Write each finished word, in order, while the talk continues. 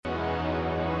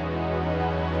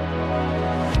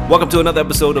Welcome to another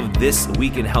episode of This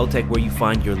Week in Health Tech, where you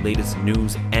find your latest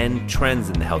news and trends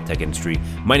in the health tech industry.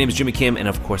 My name is Jimmy Kim, and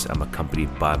of course, I'm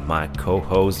accompanied by my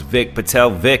co-host, Vic Patel.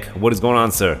 Vic, what is going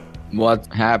on, sir?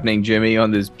 What's happening, Jimmy,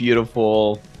 on this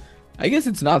beautiful, I guess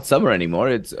it's not summer anymore.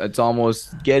 It's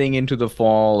almost getting into the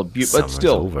fall, but Summer's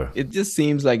still, over. It just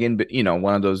seems like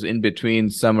one of those in between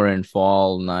summer and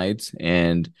fall nights.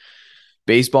 And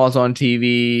baseball's on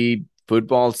TV,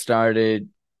 football started.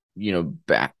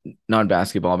 Not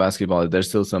basketball. Basketball, there's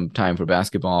still some time for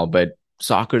basketball, but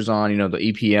soccer's on. The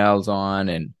EPL's on,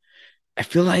 and I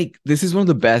feel like this is one of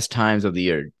the best times of the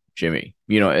year, Jimmy.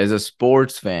 As a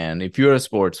sports fan, if you're a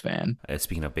sports fan.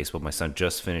 Speaking of baseball, my son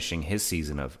just finishing his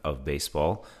season of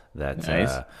baseball. That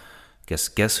Nice.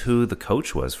 Guess who the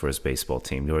coach was for his baseball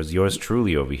team? Yours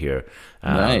truly over here.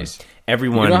 Nice.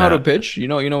 Everyone. You know how to pitch? You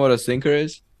know what a sinker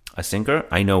is? A sinker?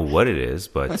 I know what it is,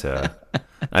 but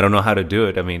I don't know how to do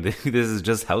it. I mean, this is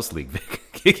just house league.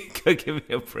 Give me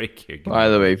a break here. By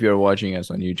the way, if you're watching us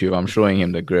on YouTube, I'm showing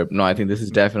him the grip. No, I think this is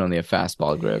definitely a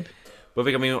fastball grip. But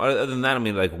Vic, I mean, other than that, I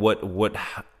mean, like, what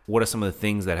are some of the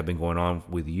things that have been going on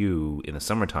with you in the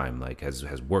summertime? Like,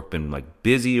 has work been like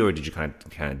busy, or did you kind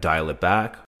of dial it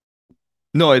back?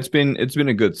 No, it's been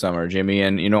a good summer, Jimmy,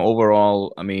 and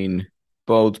overall, I mean,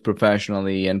 both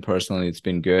professionally and personally, it's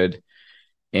been good.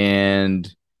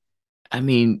 And I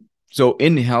mean, so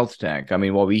in health tech, I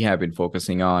mean, what we have been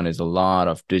focusing on is a lot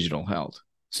of digital health.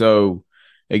 So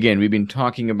again, we've been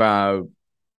talking about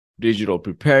digital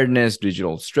preparedness,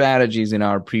 digital strategies in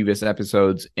our previous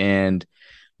episodes. And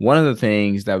one of the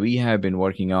things that we have been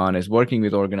working on is working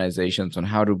with organizations on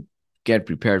how to get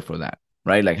prepared for that,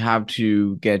 right? Like how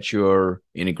to get your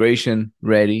integration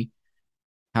ready,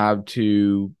 how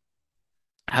to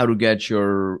get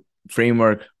your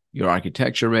framework, your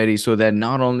architecture ready, so that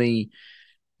not only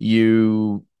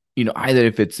you either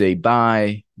if it's a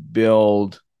buy,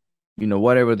 build,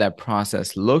 whatever that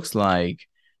process looks like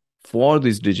for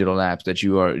these digital apps that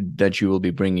you will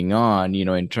be bringing on,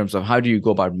 in terms of how do you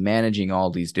go about managing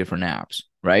all these different apps,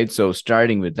 right? So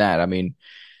starting with that, I mean,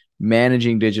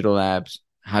 managing digital apps,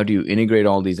 how do you integrate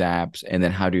all these apps, and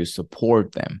then how do you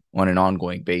support them on an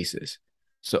ongoing basis?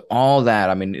 So all that,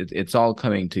 I mean, it's all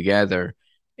coming together,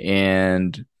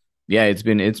 and yeah, it's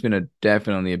been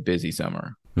definitely a busy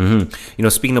summer. Mm-hmm.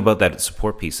 Speaking about that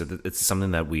support piece, it's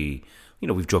something that we've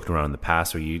joked around in the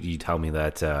past, where you tell me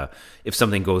that if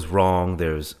something goes wrong,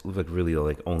 there's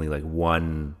really only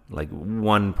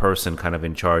one person kind of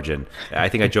in charge. And I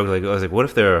think I joked, I was like, what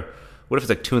if it's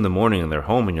like 2 a.m. and they're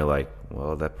home, and you're like,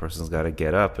 well, that person's got to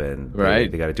get up and right,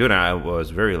 they got to do it. And I was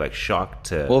very shocked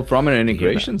to. Well, from an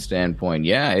integration standpoint,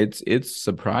 yeah, it's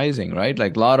surprising, right?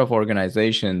 Like a lot of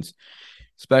organizations,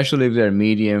 especially if they're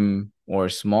medium or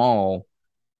small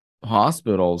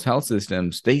hospitals, health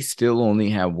systems, they still only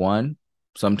have 1,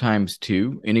 sometimes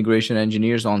 2 integration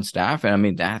engineers on staff. And I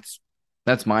mean, that's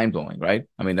mind-blowing, right?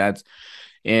 I mean,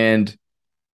 and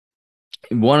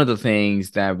one of the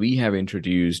things that we have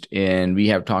introduced and we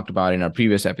have talked about in our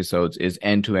previous episodes is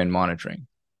end-to-end monitoring.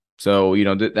 So,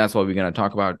 that's what we're going to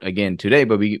talk about again today,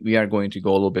 but we are going to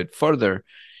go a little bit further.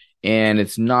 And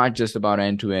it's not just about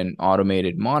end-to-end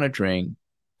automated monitoring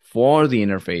for the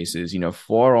interfaces,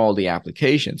 for all the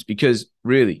applications, because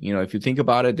really, if you think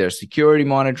about it, there's security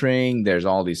monitoring, there's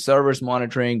all these servers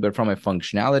monitoring, but from a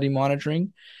functionality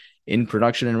monitoring in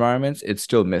production environments, it's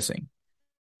still missing.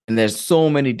 And there's so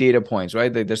many data points,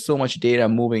 right? There's so much data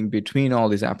moving between all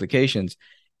these applications,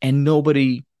 and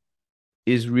nobody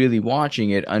is really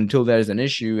watching it until there's an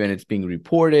issue and it's being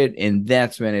reported, and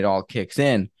that's when it all kicks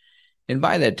in. And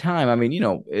by that time, I mean,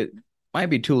 it might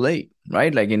be too late,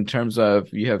 right? Like in terms of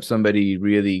you have somebody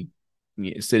really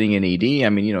sitting in ED, I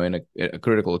mean, in a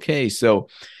critical case. So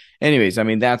anyways, I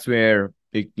mean, that's where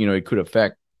it could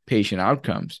affect patient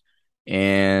outcomes.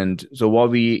 And so what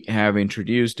we have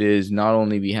introduced is not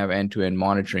only we have end-to-end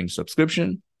monitoring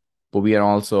subscription, but we are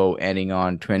also adding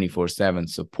on 24/7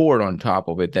 support on top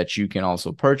of it that you can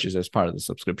also purchase as part of the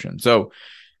subscription. So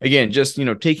again, just,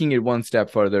 taking it one step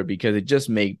further, because it just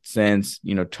made sense,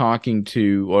 talking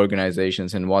to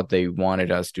organizations and what they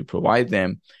wanted us to provide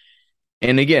them.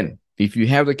 And again, if you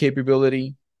have the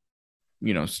capability,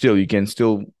 you can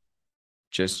still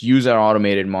just use our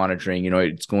automated monitoring.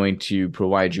 It's going to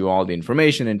provide you all the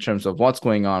information in terms of what's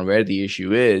going on, where the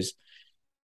issue is.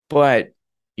 But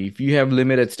if you have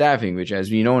limited staffing, which as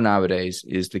we know nowadays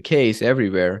is the case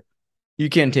everywhere, you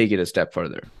can take it a step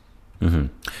further. Mm-hmm.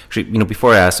 Actually,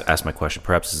 before I ask my question,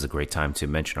 perhaps this is a great time to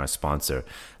mention our sponsor.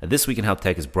 This Week in Health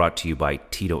Tech is brought to you by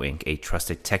Tito Inc., a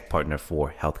trusted tech partner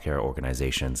for healthcare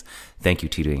organizations. Thank you,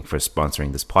 Tito Inc., for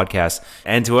sponsoring this podcast.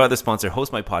 And to our other sponsor,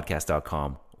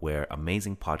 HostMyPodcast.com, where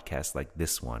amazing podcasts like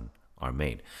this one are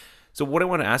made. So what I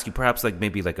want to ask you, perhaps like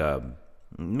maybe like a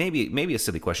maybe a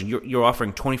silly question. You're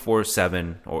offering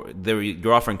 24/7, or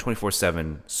you're offering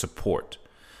 24/7 support.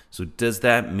 So does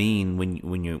that mean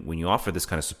when you offer this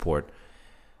kind of support,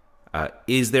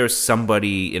 is there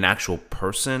somebody, an actual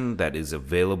person that is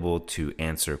available to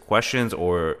answer questions,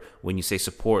 or when you say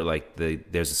support, like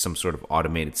there's some sort of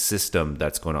automated system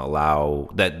that's going to allow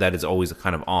that is always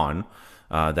kind of on,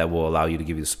 that will allow you to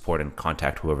give you the support and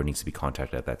contact whoever needs to be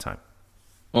contacted at that time?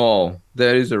 Oh,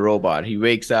 there is a robot. He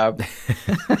wakes up.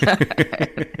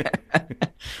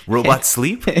 Robots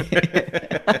sleep?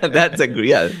 That's a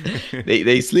yeah.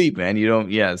 They sleep, man. You don't,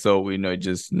 yeah. So we know,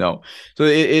 just no. So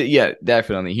yeah,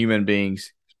 definitely human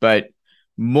beings, but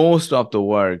most of the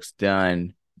work's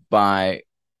done by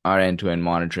our end-to-end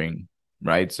monitoring,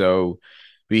 right? So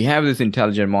we have this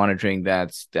intelligent monitoring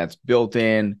that's built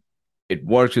in. It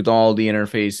works with all the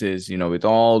interfaces, with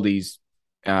all these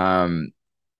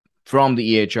from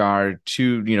the EHR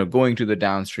to, going to the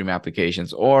downstream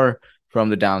applications, or from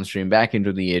the downstream back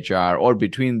into the EHR, or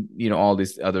between, all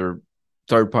these other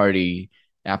third-party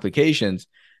applications,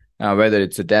 whether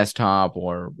it's a desktop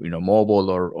or, mobile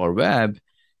or web,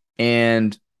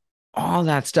 and all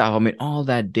that stuff. I mean, all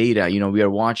that data, we are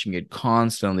watching it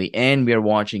constantly, and we are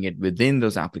watching it within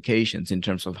those applications in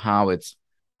terms of how it's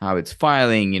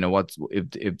filing, what's,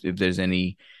 if there's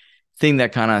anything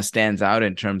that kind of stands out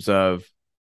in terms of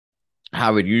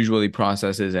how it usually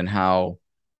processes, and how,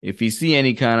 if we see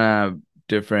any kind of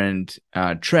different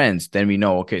trends, then we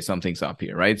know, okay, something's up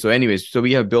here, right? So anyways, so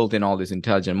we have built in all this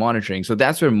intelligent monitoring. So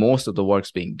that's where most of the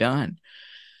work's being done.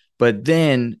 But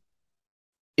then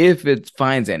if it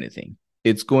finds anything,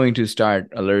 it's going to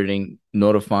start alerting,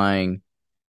 notifying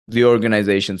the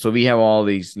organization. So we have all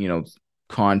these,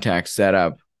 contacts set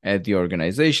up at the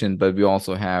organization, but we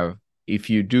also have, if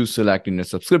you do select in a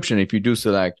subscription, if you do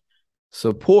select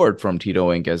support from Tito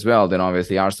Inc. as well, then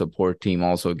obviously our support team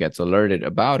also gets alerted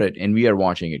about it, and we are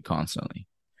watching it constantly,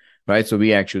 right? So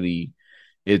we actually,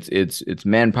 it's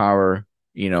manpower,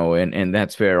 and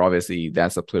that's where obviously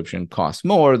that subscription costs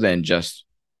more than just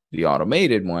the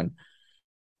automated one.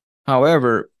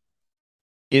 However,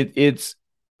 it's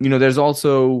there's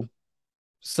also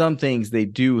some things they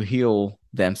do heal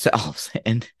themselves,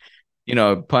 and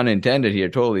pun intended here,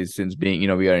 totally, since being,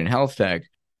 we are in health tech.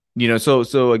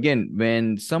 So again,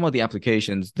 when some of the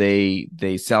applications, they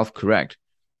self-correct,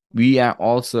 we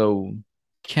also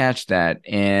catch that,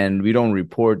 and we don't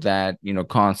report that,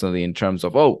 constantly in terms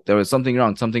of, oh, there was something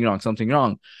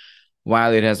wrong,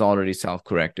 while it has already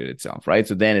self-corrected itself, right?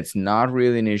 So then it's not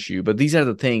really an issue. But these are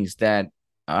the things that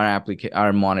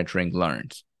our monitoring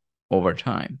learns over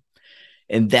time.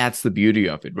 And that's the beauty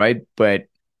of it, right? But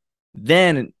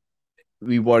then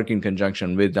we work in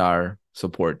conjunction with our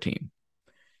support team.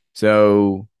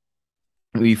 So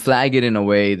we flag it in a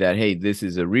way that, hey, this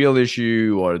is a real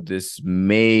issue, or this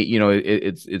may,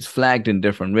 it's flagged in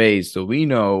different ways. So we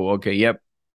know, okay, yep,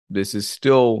 this is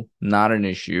still not an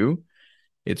issue.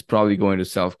 It's probably going to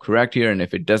self-correct here. And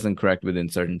if it doesn't correct within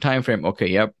a certain time frame, okay,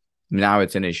 yep, now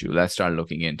it's an issue. Let's start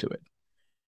looking into it.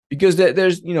 Because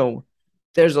there's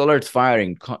alerts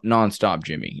firing nonstop,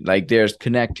 Jimmy. Like there's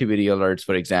connectivity alerts,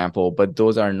 for example, but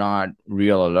those are not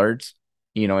real alerts.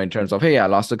 In terms of, hey, I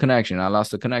lost a connection.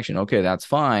 Okay, that's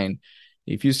fine.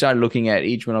 If you start looking at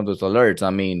each one of those alerts, I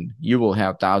mean, you will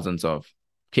have thousands of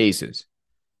cases.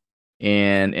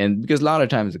 And because a lot of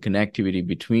times the connectivity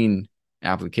between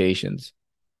applications,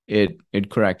 it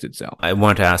corrects itself. I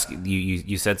wanted to ask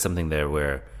you said something there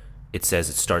where it says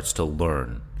it starts to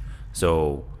learn.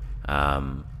 So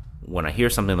when I hear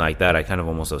something like that, I kind of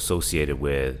almost associate it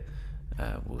with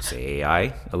we'll say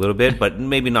AI a little bit, but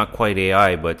maybe not quite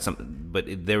AI, but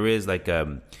there is like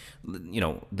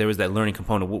there is that learning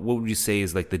component. What would you say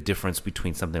is like the difference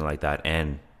between something like that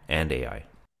and AI?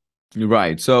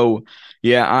 Right. So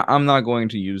yeah, I'm not going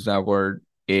to use that word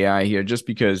AI here, just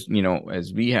because,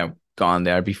 as we have gone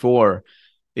there before,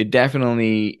 it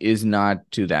definitely is not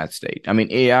to that state. I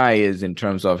mean, AI is in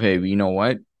terms of, hey, you know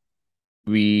what?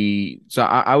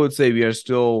 I would say we are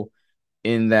still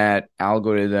in that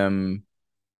algorithm,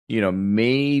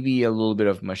 maybe a little bit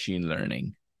of machine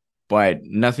learning, but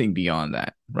nothing beyond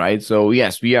that, right? So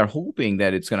yes, we are hoping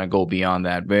that it's going to go beyond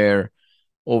that, where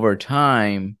over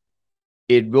time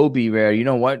it will be where,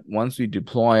 once we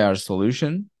deploy our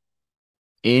solution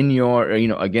in your,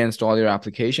 against all your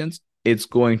applications, it's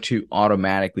going to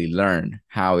automatically learn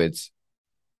how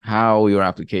your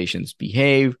applications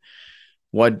behave,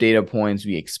 what data points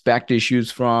we expect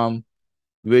issues from,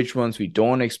 which ones we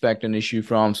don't expect an issue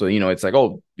from. So, it's like,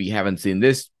 oh, we haven't seen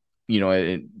this,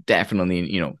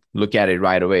 definitely, look at it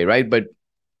right away, right? But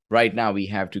right now we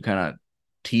have to kind of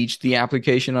teach the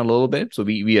application a little bit. So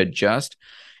we adjust.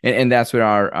 And that's where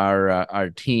our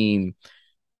team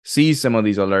sees some of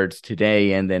these alerts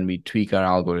today, and then we tweak our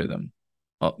algorithm.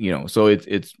 So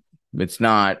it's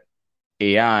not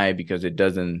AI because it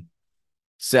doesn't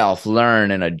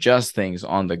self-learn and adjust things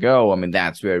on the go. I mean,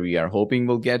 that's where we are hoping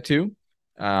we'll get to.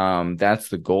 That's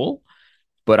the goal.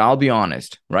 But I'll be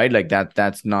honest, right? Like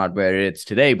that's not where it's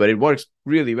today, but it works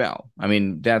really well. I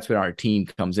mean, that's where our team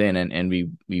comes in, and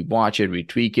we watch it, we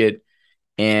tweak it,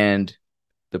 and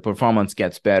the performance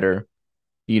gets better.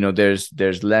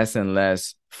 There's less and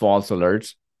less false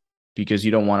alerts because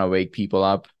you don't want to wake people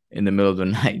up in the middle of the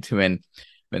night when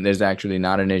there's actually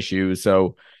not an issue.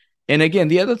 So, and again,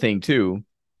 the other thing too,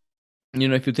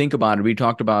 if you think about it, we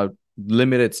talked about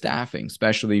limited staffing,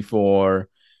 especially for,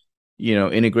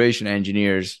 integration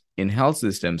engineers in health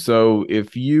systems. So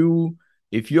if your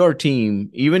team,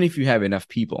 even if you have enough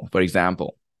people, for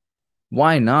example,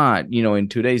 why not, in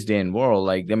today's day and world,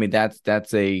 like, I mean,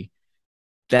 that's a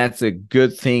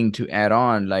good thing to add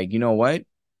on. Like, you know what?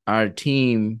 Our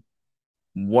team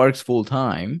works full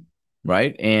time,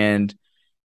 right? And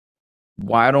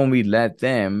why don't we let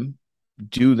them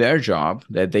do their job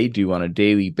that they do on a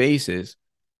daily basis?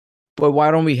 But why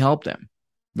don't we help them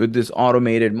with this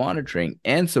automated monitoring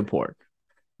and support,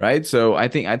 right? So I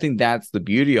think that's the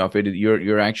beauty of it.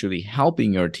 You're actually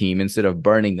helping your team instead of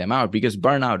burning them out, because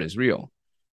burnout is real.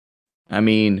 I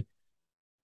mean,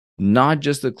 not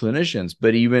just the clinicians,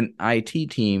 but even IT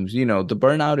teams, the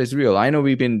burnout is real. I know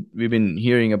we've been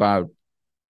hearing about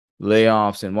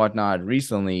layoffs and whatnot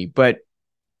recently, but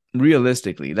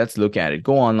realistically, let's look at it.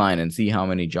 Go online and see how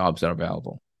many jobs are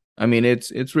available. I mean,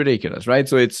 it's ridiculous, right?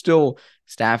 So it's still,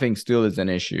 staffing still is an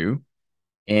issue.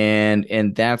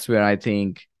 And that's where I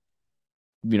think,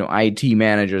 IT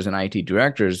managers and IT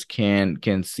directors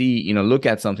can see, look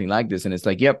at something like this, and it's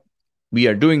like, yep, we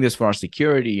are doing this for our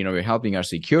security. We're helping our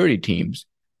security teams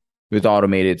with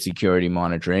automated security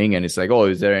monitoring. And it's like, oh,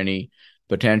 is there any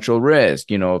potential risk?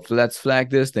 Let's flag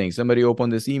this thing. Somebody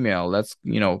opened this email. Let's,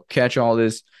 catch all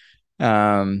this.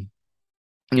 Let's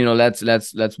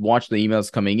watch the emails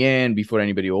coming in before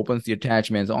anybody opens the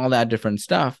attachments, all that different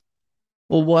stuff.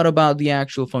 Well, what about the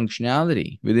actual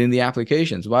functionality within the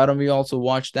applications? Why don't we also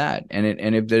watch that? And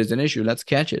if there's an issue, let's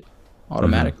catch it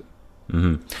automatically.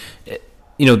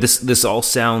 Mm-hmm. This all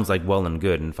sounds like well and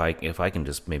good. And if I can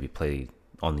just maybe play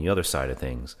on the other side of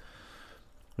things,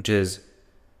 which is,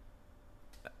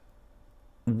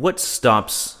 what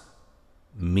stops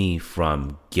me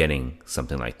from getting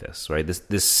something like this, right?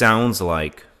 This sounds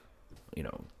like,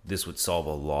 this would solve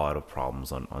a lot of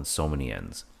problems on so many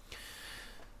ends.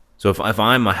 So if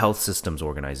I'm a health systems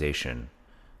organization,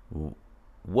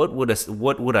 what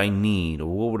would I need, or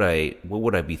what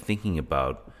would I be thinking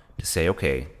about to say,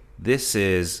 okay, this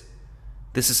is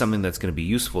something that's going to be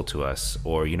useful to us,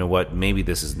 or you know what, maybe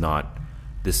this is not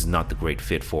the great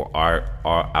fit for our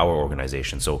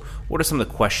organization. So what are some of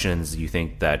the questions you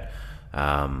think that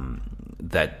health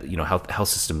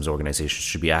systems organizations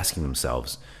should be asking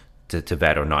themselves to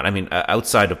vet or not? I mean,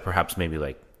 outside of perhaps maybe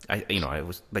like, I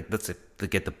was like, let's say, to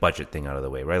get the budget thing out of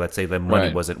the way, right? Let's say that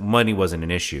money wasn't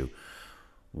an issue.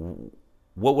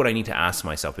 What would I need to ask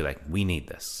myself? Be like, we need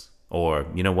this, or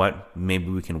you know what,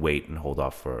 maybe we can wait and hold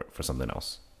off for something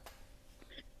else.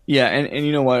 Yeah, and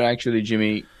you know what, actually,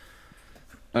 Jimmy,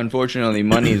 unfortunately,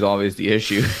 money is always the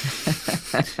issue.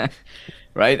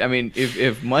 Right? I mean,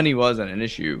 if money wasn't an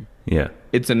issue, yeah,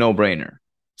 it's a no-brainer.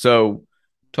 So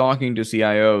talking to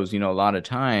CIOs, a lot of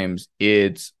times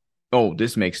it's, oh,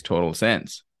 this makes total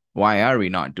sense. Why are we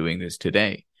not doing this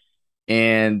today?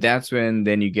 And that's when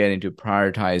then you get into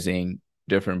prioritizing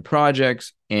different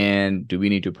projects. And do we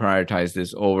need to prioritize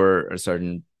this over a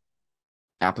certain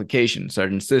application,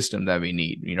 certain system that we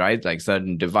need, right? Like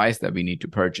certain device that we need to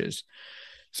purchase.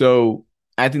 So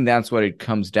I think that's what it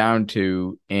comes down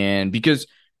to. And because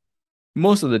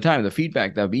most of the time, the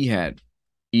feedback that we had,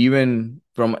 even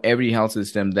from every health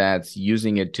system that's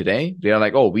using it today, they're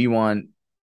like, oh, we want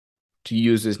to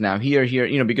use this now here,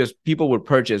 because people would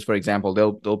purchase, for example,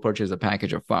 they'll purchase a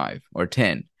package of 5 or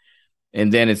 10.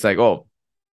 And then it's like, oh,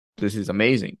 this is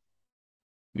amazing.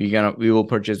 We will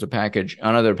purchase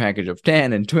another package of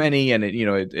 10 and 20, and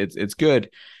it's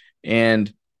good.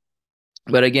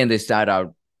 But again, they start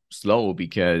out slow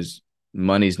because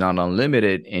money's not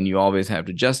unlimited and you always have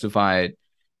to justify it.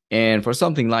 And for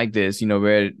something like this,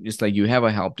 where it's like you have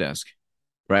a help desk,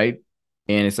 right?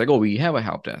 And it's like, oh, we have a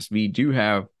help desk. We do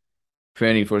have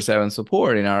 24/7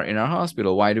 support in our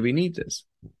hospital. Why do we need this?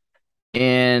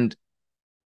 And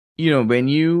when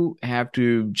you have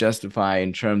to justify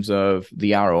in terms of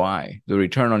the ROI, the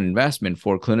return on investment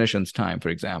for clinicians' time, for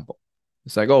example,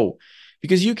 it's like, oh,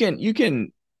 because you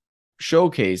can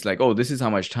showcase like, oh, this is how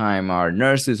much time our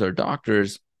nurses or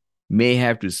doctors may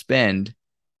have to spend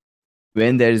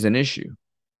when there is an issue,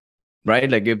 right?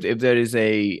 Like if there is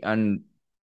a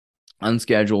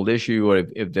unscheduled issue, or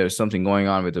if there's something going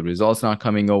on with the results not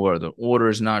coming over, or the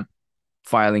orders not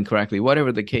filing correctly,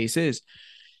 whatever the case is,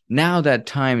 now that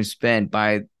time spent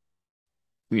by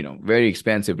very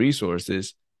expensive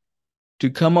resources to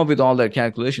come up with all that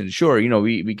calculations, sure,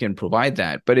 we can provide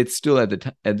that, but it's still at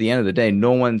the end of the day,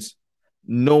 no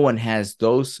one has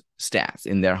those stats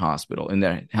in their hospital, in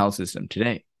their health system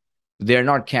today. They're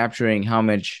not capturing how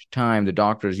much time the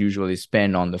doctors usually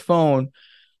spend on the phone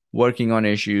working on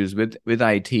issues with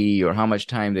IT, or how much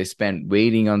time they spend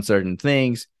waiting on certain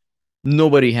things.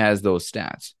 Nobody has those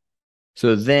stats.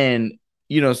 So then,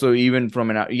 so even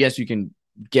from yes, you can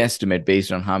guesstimate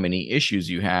based on how many issues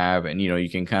you have, and you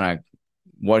can kind of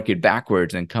work it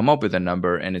backwards and come up with a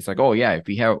number. And it's like, oh yeah, if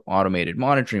we have automated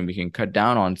monitoring, we can cut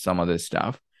down on some of this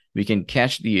stuff. We can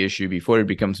catch the issue before it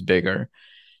becomes bigger,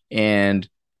 and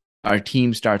our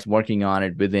team starts working on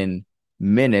it within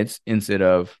minutes instead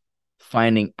of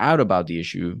finding out about the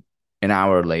issue an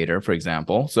hour later, for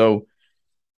example. So,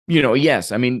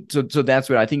 yes, I mean, so that's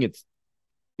where I think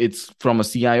it's from a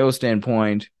CIO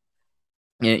standpoint.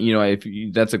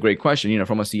 And that's a great question.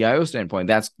 From a CIO standpoint,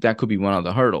 that could be one of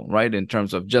the hurdle, right? In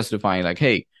terms of justifying, like,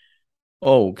 hey,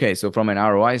 oh, okay, so from an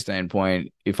ROI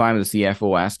standpoint, if I'm the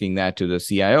CFO asking that to the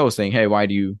CIO, saying, hey, why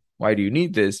do you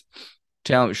need this?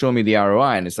 Show me the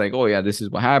ROI, and it's like, oh yeah, this is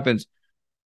what happens.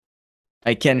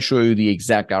 I can show you the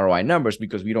exact ROI numbers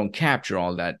because we don't capture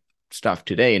all that stuff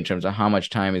today in terms of how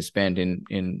much time is spent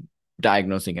in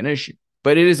diagnosing an issue.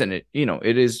 But it isn't it,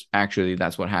 it is actually,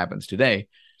 that's what happens today.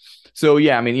 So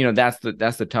yeah, I mean, that's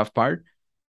the tough part.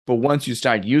 But once you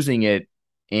start using it,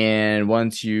 and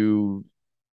once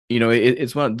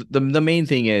it's one of the main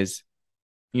thing is,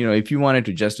 if you wanted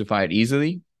to justify it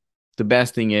easily, the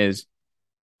best thing is,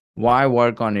 why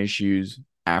work on issues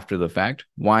after the fact?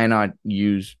 Why not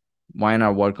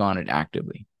work on it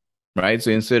actively, right? So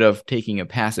instead of taking a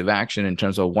passive action in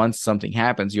terms of once something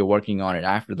happens, you're working on it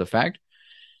after the fact.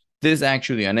 This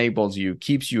actually enables you,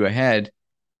 keeps you ahead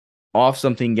of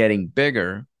something getting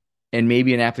bigger, and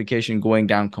maybe an application going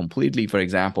down completely, for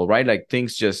example, right? Like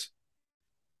things just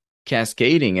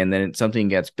cascading, and then something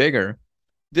gets bigger.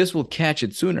 This will catch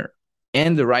it sooner,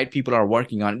 and the right people are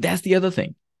working on it. That's the other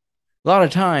thing. A lot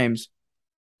of times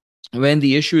when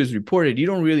the issue is reported, you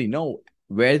don't really know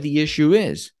where the issue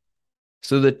is.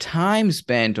 So the time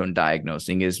spent on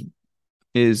diagnosing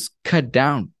is cut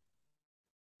down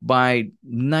by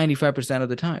 95% of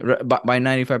the time, by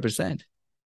 95%.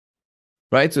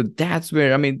 Right? So that's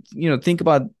where, I mean, think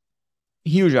about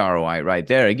huge ROI right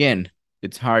there. Again,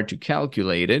 it's hard to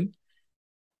calculate it,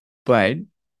 but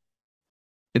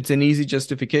it's an easy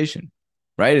justification.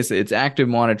 Right? It's active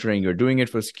monitoring. You're doing it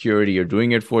for security. You're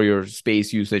doing it for your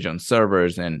space usage on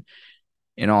servers and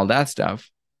all that stuff,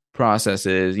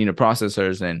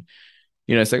 processors. And,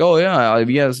 it's like, oh yeah, if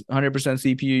you have 100%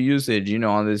 CPU usage,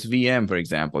 on this VM, for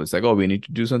example, it's like, oh, we need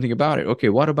to do something about it. Okay,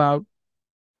 what about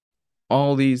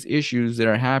all these issues that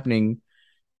are happening,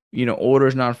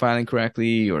 orders not filing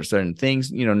correctly, or certain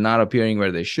things, not appearing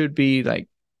where they should be? Like,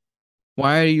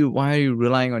 why are you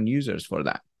relying on users for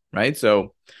that? Right?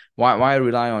 So why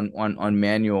rely on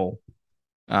manual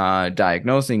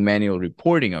diagnosing, manual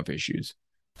reporting of issues?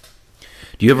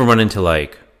 Do you ever run into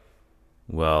like,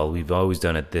 well, we've always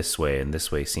done it this way, and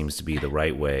this way seems to be the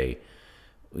right way.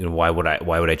 Why would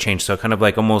I change? So kind of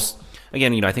like almost,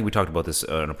 again, I think we talked about this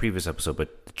in a previous episode,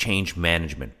 but the change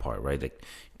management part, right? Like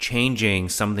changing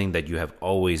something that you have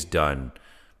always done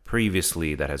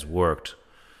previously that has worked,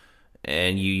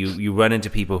 and you run into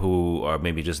people who are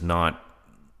maybe just not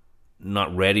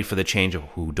ready for the change, or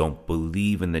who don't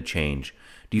believe in the change.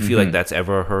 Do you feel like that's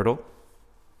ever a hurdle?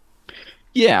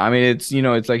 Yeah, I mean, it's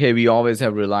like, hey, we always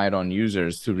have relied on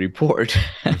users to report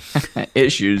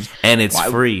issues, and it's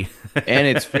free. And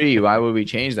it's free. Why would we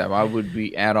change that? Why would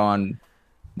we add on,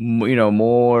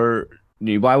 more?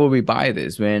 Why would we buy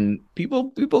this when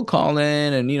people call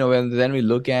in, and and then we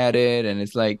look at it, and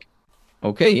it's like,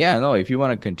 okay, yeah, no, if you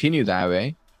want to continue that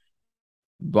way,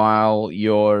 while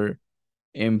your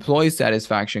employee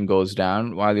satisfaction goes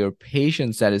down, while your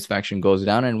patient satisfaction goes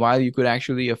down, and while you could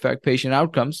actually affect patient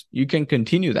outcomes, you can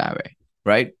continue that way,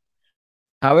 right?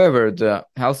 However, the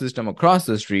health system across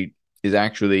the street is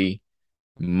actually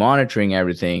monitoring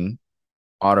everything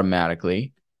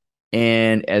automatically,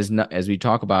 And as we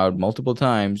talk about multiple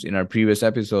times in our previous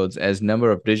episodes, as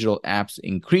number of digital apps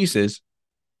increases,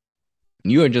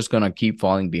 you are just going to keep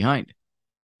falling behind.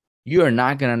 You are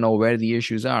not going to know where the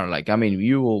issues are. Like, I mean,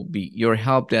 your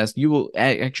help desk, you will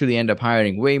actually end up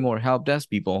hiring way more help desk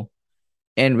people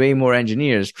and way more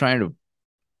engineers trying to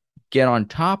get on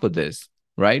top of this,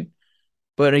 right?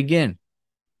 But again,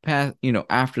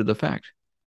 after the fact,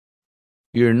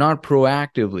 you're not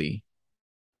proactively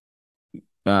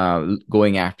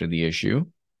going after the issue.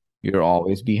 You're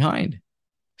always behind.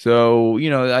 So,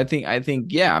 I think,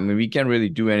 yeah, I mean, we can't really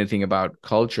do anything about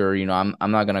culture. I'm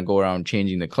not gonna go around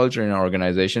changing the culture in our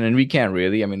organization, and we can't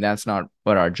really. I mean, that's not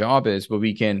what our job is, but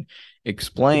we can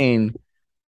explain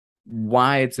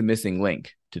why it's a missing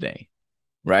link today,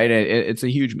 right? It's a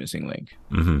huge missing link.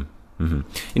 Mm-hmm. Mm-hmm.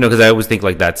 Because I always think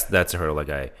like that's a hurdle. Like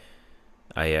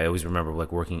I always remember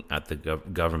like working at the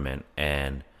government,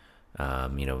 and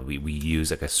we use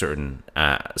like a certain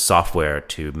software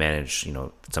to manage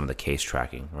some of the case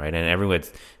tracking, right? And everyone,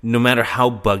 no matter how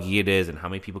buggy it is and how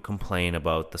many people complain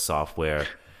about the software,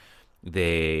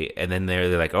 they're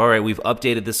like, all right, we've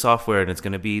updated this software and it's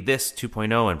going to be this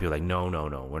 2.0, and people are like,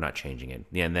 no, we're not changing it.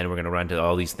 Yeah, and then we're going to run to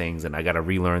all these things, and I got to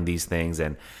relearn these things.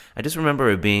 And I just remember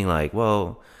it being like,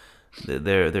 well,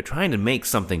 they're trying to make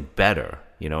something better,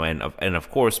 and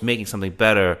of course, making something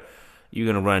better, you're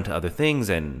going to run into other things,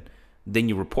 and then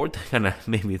you report that kind of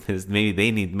maybe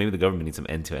the government needs some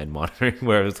end-to-end monitoring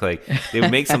where it's like they would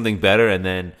make something better, and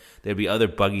then there'd be other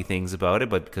buggy things about it,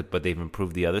 but they've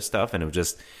improved the other stuff, and it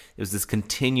was this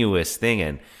continuous thing,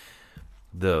 and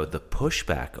the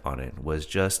pushback on it was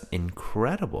just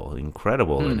incredible, and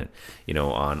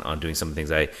on doing some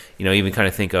things. I even kind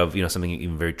of think of something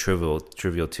even very trivial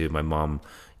to my mom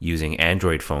using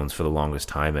Android phones for the longest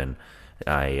time, and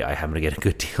I happened to get a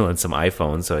good deal on some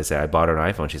iPhones, so I said I bought her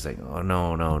an iPhone. She's like, oh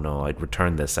no, I'd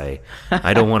return this. I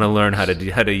don't want to learn how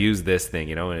to use this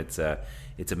thing, and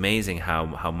it's amazing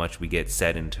how much we get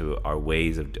set into our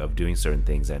ways of doing certain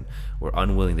things, and we're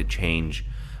unwilling to change,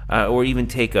 or even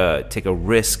take a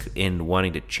risk in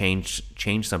wanting to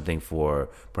change something for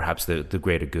perhaps the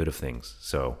greater good of things.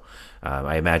 So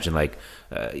I imagine like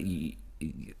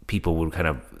people would kind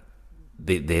of.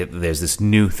 There's this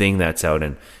new thing that's out,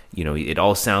 and it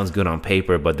all sounds good on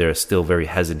paper, but they're still very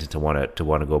hesitant to want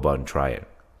to go about and try it.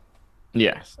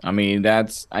 Yes, I mean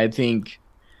I think,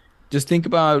 just think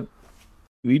about,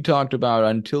 we talked about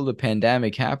until the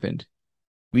pandemic happened,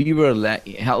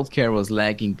 healthcare was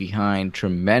lagging behind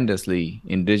tremendously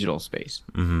in digital space.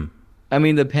 Mm-hmm. I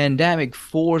mean, the pandemic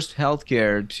forced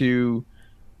healthcare to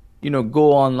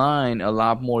go online a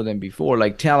lot more than before.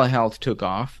 Like telehealth took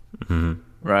off. Mm-hmm.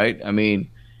 Right? I mean,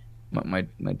 my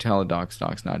Teladoc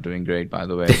stock's not doing great, by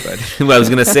the way. But well, I was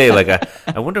gonna say, like,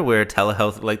 I wonder where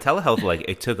telehealth, like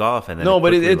it took off, and then no,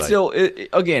 but it's still,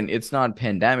 again, it's not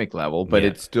pandemic level, but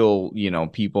it's still,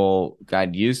 people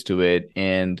got used to it,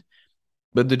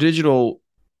 but the digital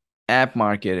app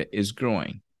market is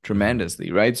growing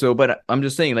tremendously, right? So, but I'm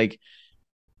just saying, like,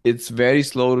 it's very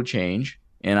slow to change,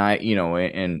 and I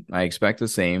expect the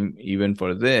same even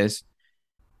for this.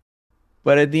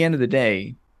 But at the end of the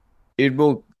day, it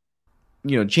will,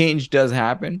 change does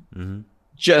happen,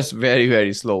 just very,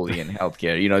 very slowly in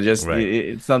healthcare. Just right.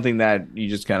 It's something that you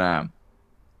just kind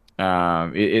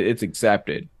of, it's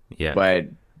accepted. Yeah. But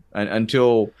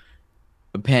until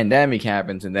the pandemic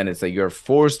happens, and then it's like you're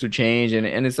forced to change,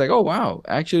 and it's like, oh wow,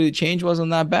 actually, change wasn't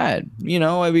that bad.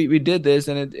 We did this,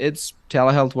 and it's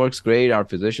telehealth works great. Our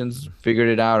physicians figured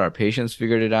it out. Our patients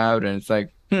figured it out, and it's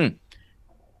like,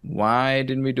 why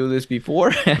didn't we do this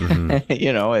before?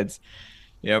 It's,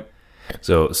 yep.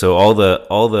 So all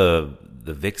the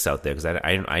Vics out there, because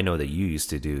I know that you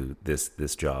used to do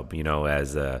this job,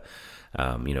 as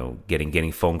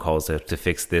getting phone calls to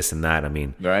fix this and that. I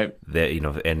mean, right. That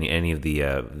any of the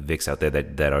Vics out there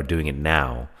that are doing it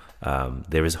now,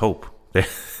 there is hope.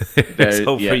 There's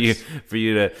hope yes. for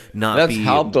you to not. Let's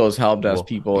help those help desk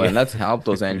people, and let's help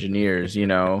those engineers.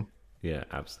 Yeah,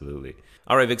 absolutely.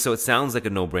 All right, Vic, so it sounds like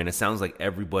a no-brainer. It sounds like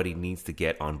everybody needs to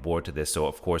get on board to this. So,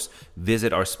 of course,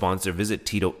 visit our sponsor. Visit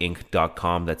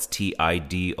TidoInc.com. That's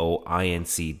TIDOINC.com.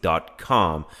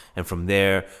 And from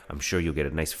there, I'm sure you'll get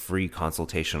a nice free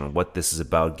consultation on what this is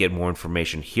about, get more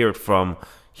information, hear it from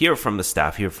the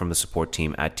staff, hear it from the support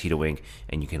team at Tito Inc.,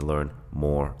 and you can learn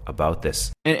more about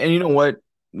this. And you know what?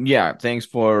 Yeah, thanks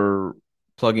for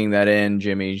plugging that in,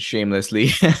 Jimmy, shamelessly,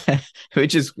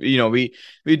 which is, we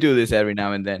do this every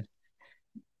now and then.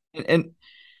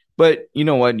 But you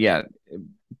know what? Yeah.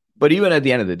 But even at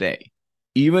the end of the day,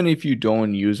 even if you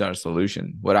don't use our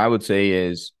solution, what I would say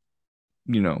is,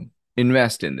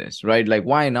 invest in this, right? Like,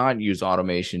 why not use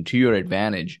automation to your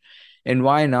advantage? And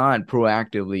why not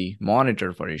proactively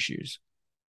monitor for issues?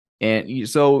 And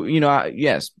so,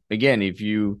 yes, again, if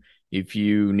you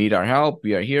need our help,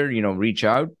 we are here, reach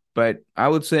out. But I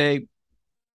would say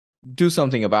do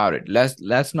something about it.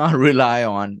 Let's not rely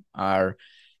on our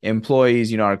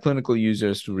employees, our clinical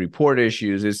users to report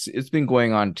issues. It's been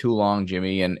going on too long,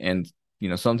 Jimmy, and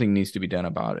something needs to be done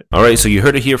about it. All right, so you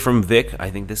heard it here from Vic.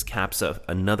 I think this caps up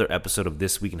another episode of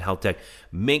This Week in Health Tech.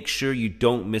 Make sure you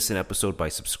don't miss an episode by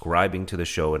subscribing to the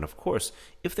show. And of course,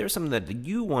 if there's something that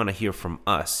you want to hear from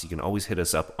us, you can always hit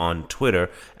us up on Twitter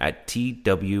at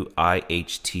TWIHT1.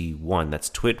 That's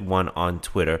Twit1 on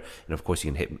Twitter. And of course,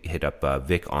 you can hit up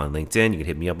Vic on LinkedIn. You can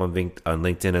hit me up on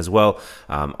LinkedIn as well.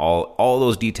 All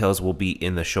those details will be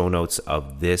in the show notes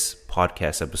of this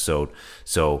podcast episode.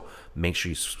 So make sure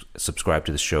you subscribe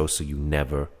to the show so you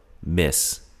never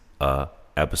miss a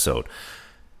episode.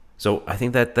 So I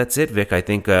think that's it, Vic. I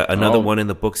think another one in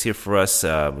the books here for us.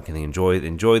 We can enjoy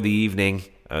the evening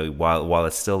while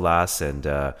it still lasts, and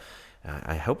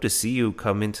I hope to see you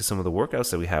come into some of the workouts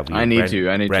that we have. I need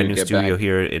to brand new get studio back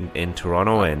here in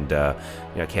Toronto, and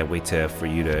I can't wait for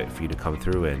you to come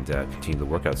through and continue the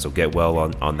workout. So get well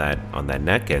on that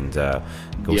neck, and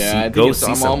go see.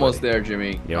 I'm almost there,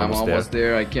 Jimmy. I'm almost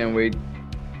there. I can't wait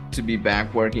to be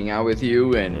back working out with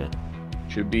you, and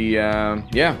should be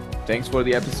Thanks for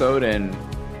the episode, and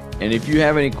if you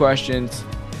have any questions,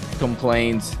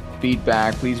 complaints,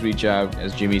 feedback, please reach out.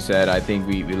 As Jimmy said, I think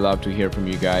we love to hear from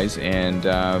you guys, and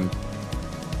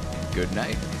good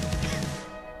night.